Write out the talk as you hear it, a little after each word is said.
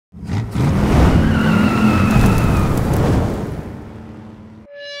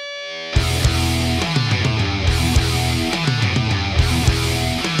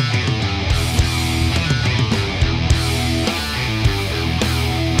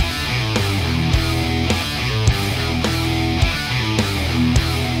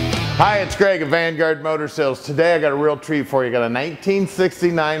Hi, it's Greg at Vanguard Motor Sales. Today I got a real treat for you. I got a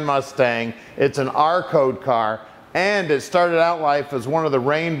 1969 Mustang. It's an R code car, and it started out life as one of the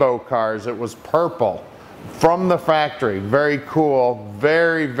rainbow cars. It was purple from the factory. Very cool,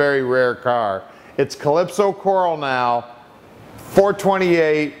 very, very rare car. It's Calypso Coral now,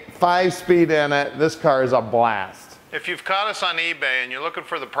 428, 5-speed in it. This car is a blast. If you've caught us on eBay and you're looking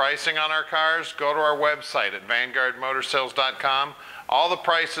for the pricing on our cars, go to our website at vanguardmotorsales.com. All the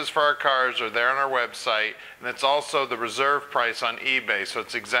prices for our cars are there on our website, and it's also the reserve price on eBay, so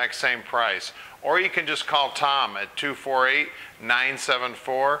it's the exact same price. Or you can just call Tom at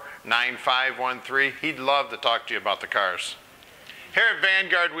 248-974-9513. He'd love to talk to you about the cars. Here at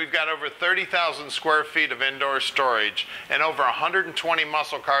Vanguard, we've got over 30,000 square feet of indoor storage and over 120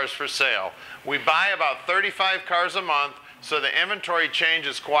 muscle cars for sale. We buy about 35 cars a month, so the inventory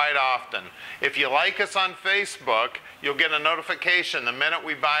changes quite often. If you like us on Facebook, you'll get a notification the minute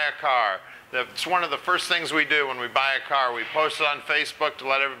we buy a car. It's one of the first things we do when we buy a car. We post it on Facebook to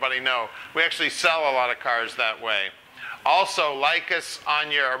let everybody know. We actually sell a lot of cars that way. Also, like us on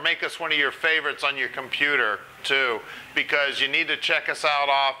or make us one of your favorites on your computer too, because you need to check us out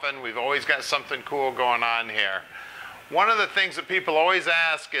often. We've always got something cool going on here. One of the things that people always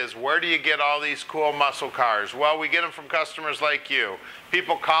ask is, where do you get all these cool muscle cars? Well, we get them from customers like you.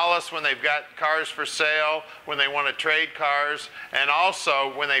 People call us when they've got cars for sale, when they want to trade cars, and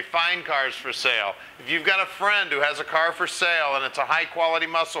also when they find cars for sale. If you've got a friend who has a car for sale and it's a high quality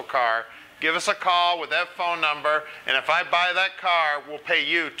muscle car, give us a call with that phone number, and if I buy that car, we'll pay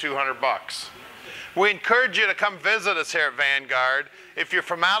you $200. We encourage you to come visit us here at Vanguard. If you're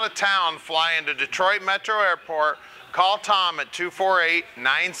from out of town, fly into Detroit Metro Airport, call Tom at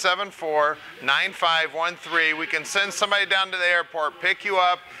 248-974-9513. We can send somebody down to the airport, pick you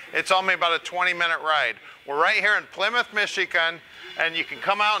up. It's only about a 20-minute ride. We're right here in Plymouth, Michigan, and you can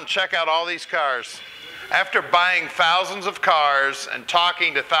come out and check out all these cars. After buying thousands of cars and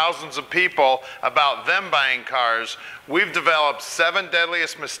talking to thousands of people about them buying cars, we've developed 7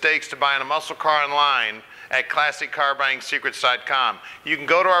 deadliest mistakes to buying a muscle car online at ClassicCarBuyingSecrets.com. You can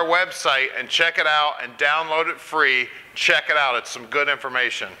go to our website and check it out and download it free. Check it out, it's some good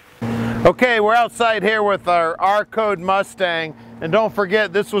information. Okay, we're outside here with our R-Code Mustang, and don't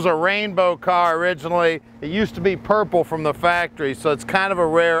forget this was a rainbow car originally. It used to be purple from the factory, so it's kind of a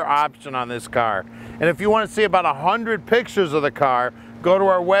rare option on this car. And if you want to see about 100 pictures of the car, go to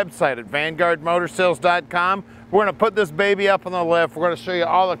our website at VanguardMotorsales.com. We're going to put this baby up on the lift. We're going to show you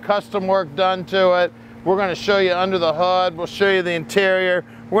all the custom work done to it. We're going to show you under the hood. We'll show you the interior.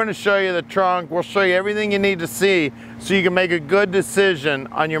 We're going to show you the trunk. We'll show you everything you need to see so you can make a good decision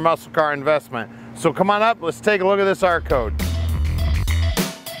on your muscle car investment. So come on up, let's take a look at this R-Code.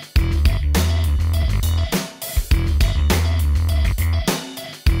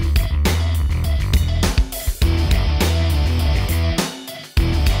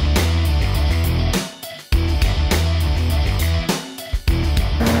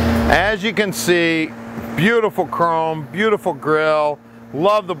 As you can see, beautiful chrome, beautiful grille.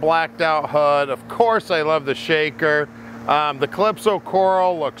 Love the blacked out hood. Of course I love the shaker. The Calypso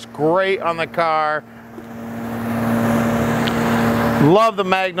Coral looks great on the car. Love the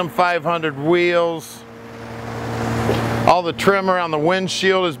Magnum 500 wheels. All the trim around the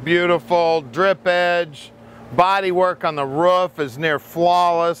windshield is beautiful. Drip edge. Body work on the roof is near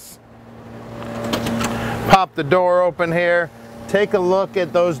flawless. Pop the door open here. Take a look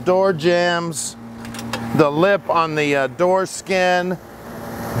at those door jambs. The lip on the door skin.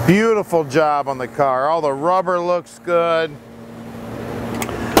 Beautiful job on the car. All the rubber looks good.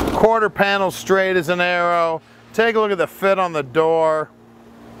 Quarter panel straight as an arrow. Take a look at the fit on the door.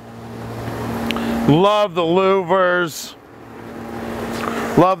 Love the louvers.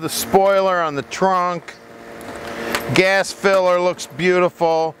 Love the spoiler on the trunk. Gas filler looks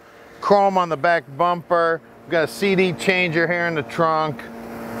beautiful. Chrome on the back bumper. We've got a CD changer here in the trunk.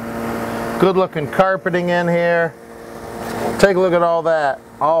 Good looking carpeting in here. Take a look at all that.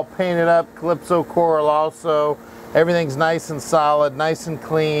 All painted up, Calypso Coral also. Everything's nice and solid, nice and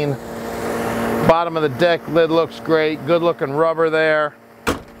clean. Bottom of the deck lid looks great. Good looking rubber there.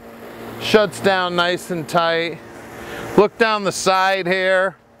 Shuts down nice and tight. Look down the side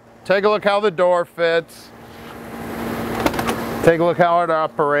here. Take a look how the door fits. Take a look how it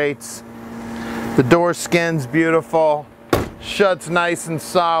operates. The door skin's beautiful. Shuts nice and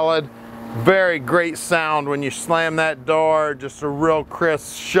solid. Very great sound when you slam that door, just a real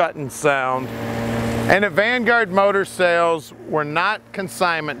crisp shutting sound. And at Vanguard Motor Sales, we're not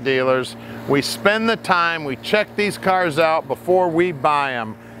consignment dealers. We spend the time, we check these cars out before we buy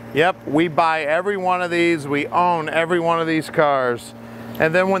them. Yep, we buy every one of these, we own every one of these cars.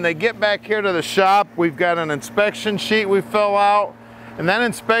 And then when they get back here to the shop, we've got an inspection sheet we fill out. And that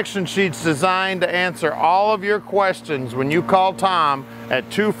inspection sheet's designed to answer all of your questions when you call Tom at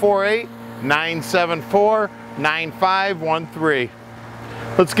 248-974-9513.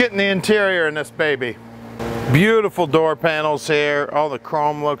 Let's get in the interior in this baby. Beautiful door panels here. All the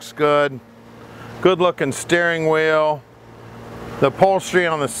chrome looks good. Good looking steering wheel. The upholstery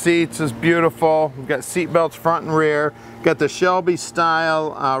on the seats is beautiful. We've got seat belts front and rear. Got the Shelby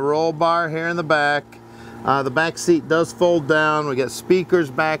style roll bar here in the back. The back seat does fold down. We got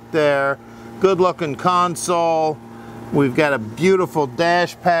speakers back there. Good looking console. We've got a beautiful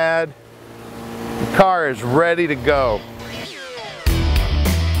dash pad. The car is ready to go.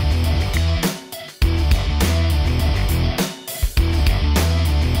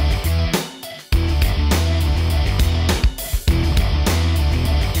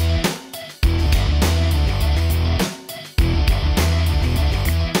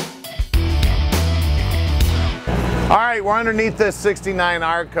 All right, we're underneath this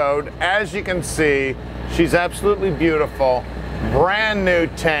 69R code. As you can see, she's absolutely beautiful. Brand new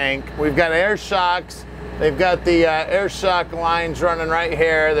tank. We've got air shocks. They've got the air shock lines running right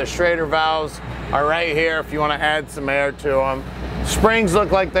here. The Schrader valves are right here if you want to add some air to them. Springs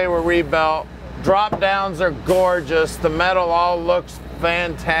look like they were rebuilt. Drop downs are gorgeous. The metal all looks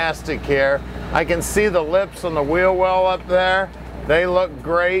fantastic here. I can see the lips on the wheel well up there. They look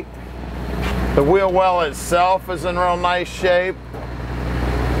great. The wheel well itself is in real nice shape.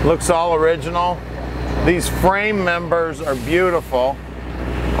 Looks all original. These frame members are beautiful.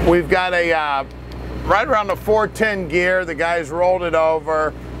 We've got a right around the 410 gear. The guys rolled it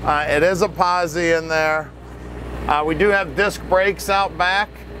over. It is a posi in there. We do have disc brakes out back.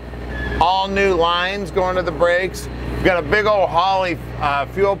 All new lines going to the brakes. We've got a big old Holley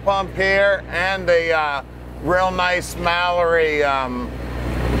fuel pump here and a real nice Mallory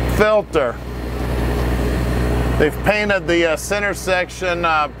filter. They've painted the center section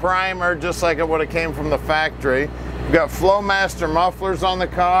primer just like it would have came from the factory. We've got Flowmaster mufflers on the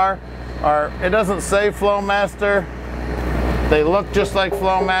car. It doesn't say Flowmaster. They look just like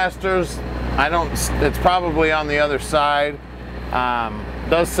Flowmasters. It's probably on the other side.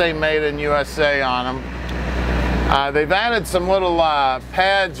 Does say made in USA on them. They've added some little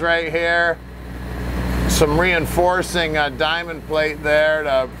pads right here. Some reinforcing diamond plate there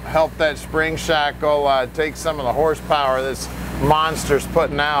to help that spring shackle take some of the horsepower this monster's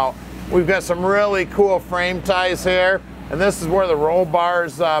putting out. We've got some really cool frame ties here, and this is where the roll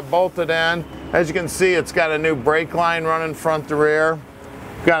bar's bolted in. As you can see, it's got a new brake line running front to rear.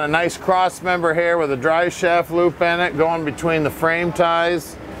 We've got a nice cross member here with a drive shaft loop in it going between the frame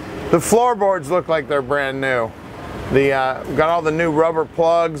ties. The floorboards look like they're brand new. We've got all the new rubber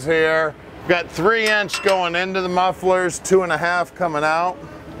plugs here. Got 3-inch going into the mufflers, 2.5 coming out.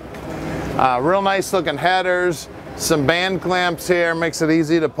 Real nice looking headers, some band clamps here, makes it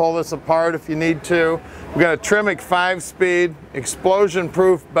easy to pull this apart if you need to. We've got a Tremec 5-speed,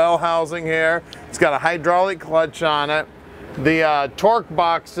 explosion-proof bell housing here. It's got a hydraulic clutch on it. The torque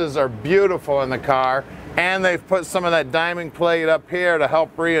boxes are beautiful in the car, and they've put some of that diamond plate up here to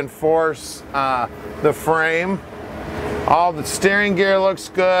help reinforce the frame. All the steering gear looks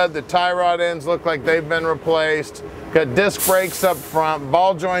good. The tie rod ends look like they've been replaced. Got disc brakes up front.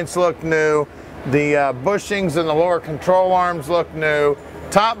 Ball joints look new. The bushings and the lower control arms look new.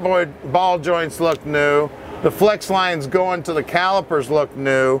 Top ball joints look new. The flex lines going to the calipers look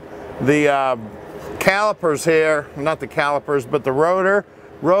new. The calipers here, not the calipers, but the rotor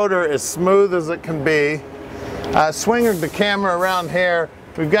is smooth as it can be. Swinging the camera around here,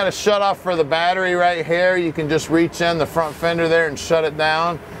 we've got a shutoff for the battery right here. You can just reach in the front fender there and shut it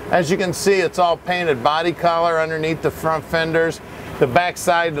down. As you can see, it's all painted body color underneath the front fenders. The back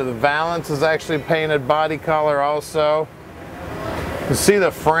side of the valance is actually painted body color also. You can see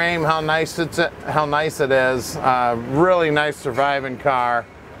the frame, how nice it is. Really nice surviving car.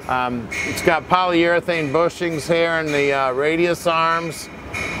 It's got polyurethane bushings here in the radius arms.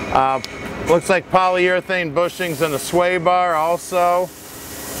 Looks like polyurethane bushings in the sway bar also.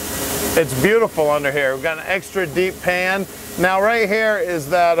 It's beautiful under here. We've got an extra deep pan. Now right here is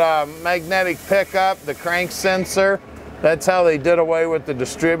that magnetic pickup, the crank sensor. That's how they did away with the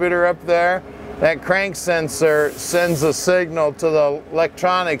distributor up there. That crank sensor sends a signal to the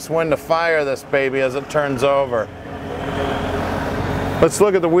electronics when to fire this baby as it turns over. Let's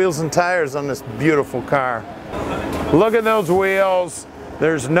look at the wheels and tires on this beautiful car. Look at those wheels.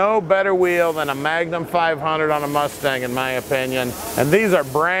 There's no better wheel than a Magnum 500 on a Mustang in my opinion. And these are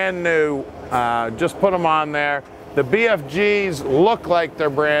brand new, just put them on there. The BFGs look like they're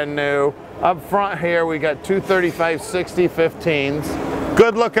brand new. Up front here we got two 3560 15s.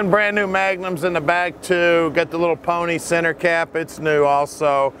 Good looking brand new Magnums in the back too. Got the little pony center cap, it's new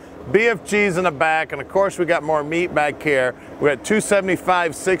also. BFGs in the back, and of course we got more meat back here. We got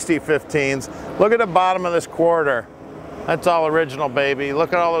 275 6015s. Look at the bottom of this quarter. That's all original, baby.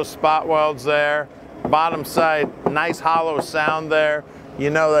 Look at all those spot welds there. Bottom side, nice hollow sound there. You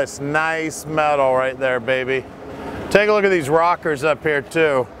know that's nice metal right there, baby. Take a look at these rockers up here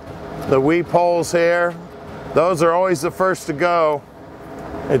too. The weep holes here, those are always the first to go.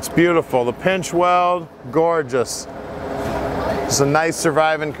 It's beautiful. The pinch weld, gorgeous. It's a nice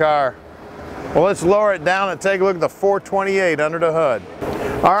surviving car. Well, let's lower it down and take a look at the 428 under the hood.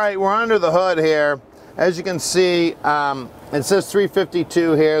 All right, we're under the hood here. As you can see, it says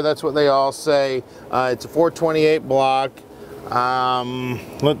 352 here. That's what they all say. It's a 428 block.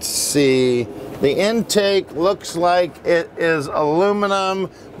 Let's see. The intake looks like it is aluminum,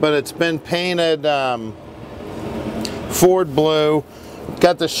 but it's been painted Ford blue.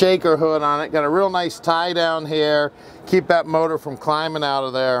 Got the shaker hood on it. Got a real nice tie down here. Keep that motor from climbing out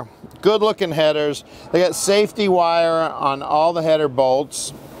of there. Good looking headers. They got safety wire on all the header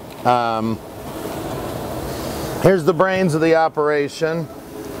bolts. Here's the brains of the operation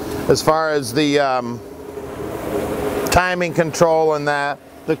as far as the timing control and that.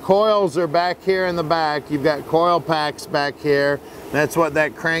 The coils are back here in the back. You've got coil packs back here. That's what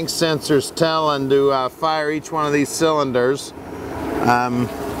that crank sensor's telling to fire each one of these cylinders.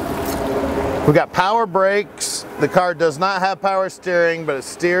 We've got power brakes. The car does not have power steering, but it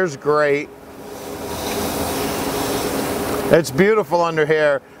steers great. It's beautiful under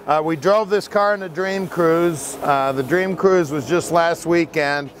here. We drove this car in the Dream Cruise. The Dream Cruise was just last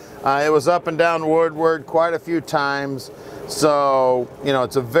weekend. It was up and down Woodward quite a few times. So, you know,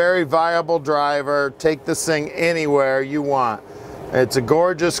 it's a very viable driver. Take this thing anywhere you want. It's a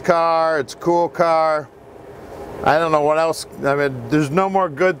gorgeous car. It's a cool car. I don't know what else. I mean, there's no more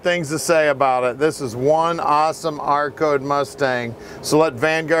good things to say about it. This is one awesome R-code Mustang. So let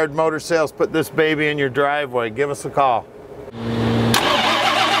Vanguard Motor Sales put this baby in your driveway. Give us a call.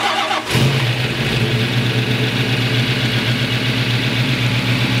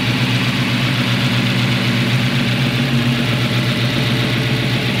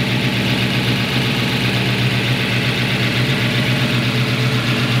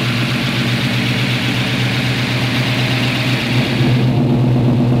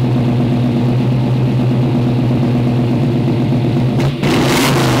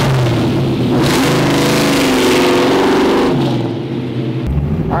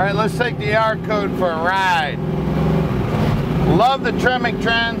 Let's take the R-code for a ride. Love the trimming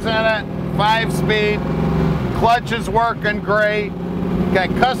trends in it. 5-speed. Clutch is working great. Got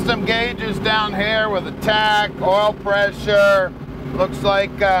custom gauges down here with a tach, oil pressure. Looks like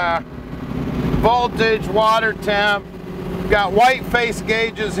voltage, water temp. Got white face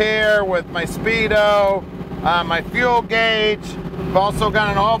gauges here with my speedo, my fuel gauge. I've also got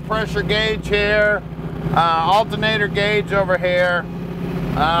an oil pressure gauge here, alternator gauge over here.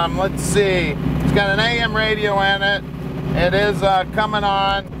 Let's see, it's got an AM radio in it. It is coming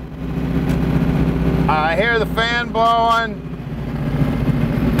on. I hear the fan blowing.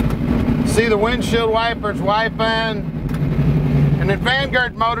 See the windshield wipers wiping. And at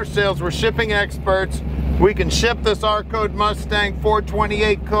Vanguard Motor Sales, we're shipping experts. We can ship this R-code Mustang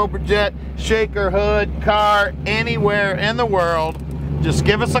 428 Cobra Jet shaker hood car anywhere in the world. Just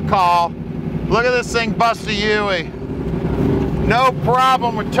give us a call. Look at this thing bust a Yui. No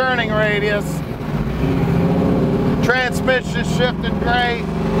problem with turning radius. Transmission shifting great.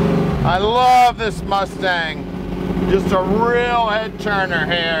 I love this Mustang. Just a real head turner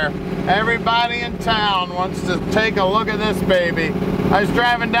here. Everybody in town wants to take a look at this baby. I was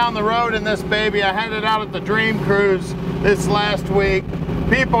driving down the road in this baby. I had it out at the Dream Cruise this last week.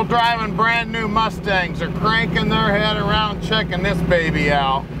 People driving brand new Mustangs are cranking their head around checking this baby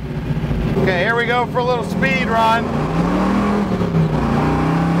out. Okay, here we go for a little speed run.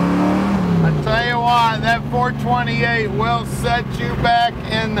 Tell you what, that 428 will set you back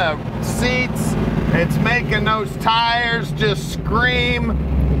in the seats. It's making those tires just scream.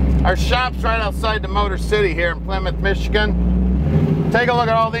 Our shop's right outside the Motor City here in Plymouth, Michigan. Take a look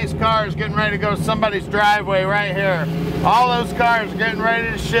at all these cars getting ready to go to somebody's driveway right here. All those cars getting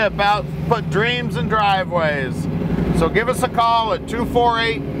ready to ship out, put dreams in driveways. So give us a call at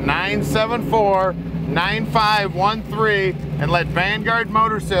 248-974-9513 and let Vanguard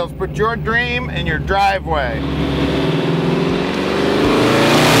Motor Sales put your dream in your driveway.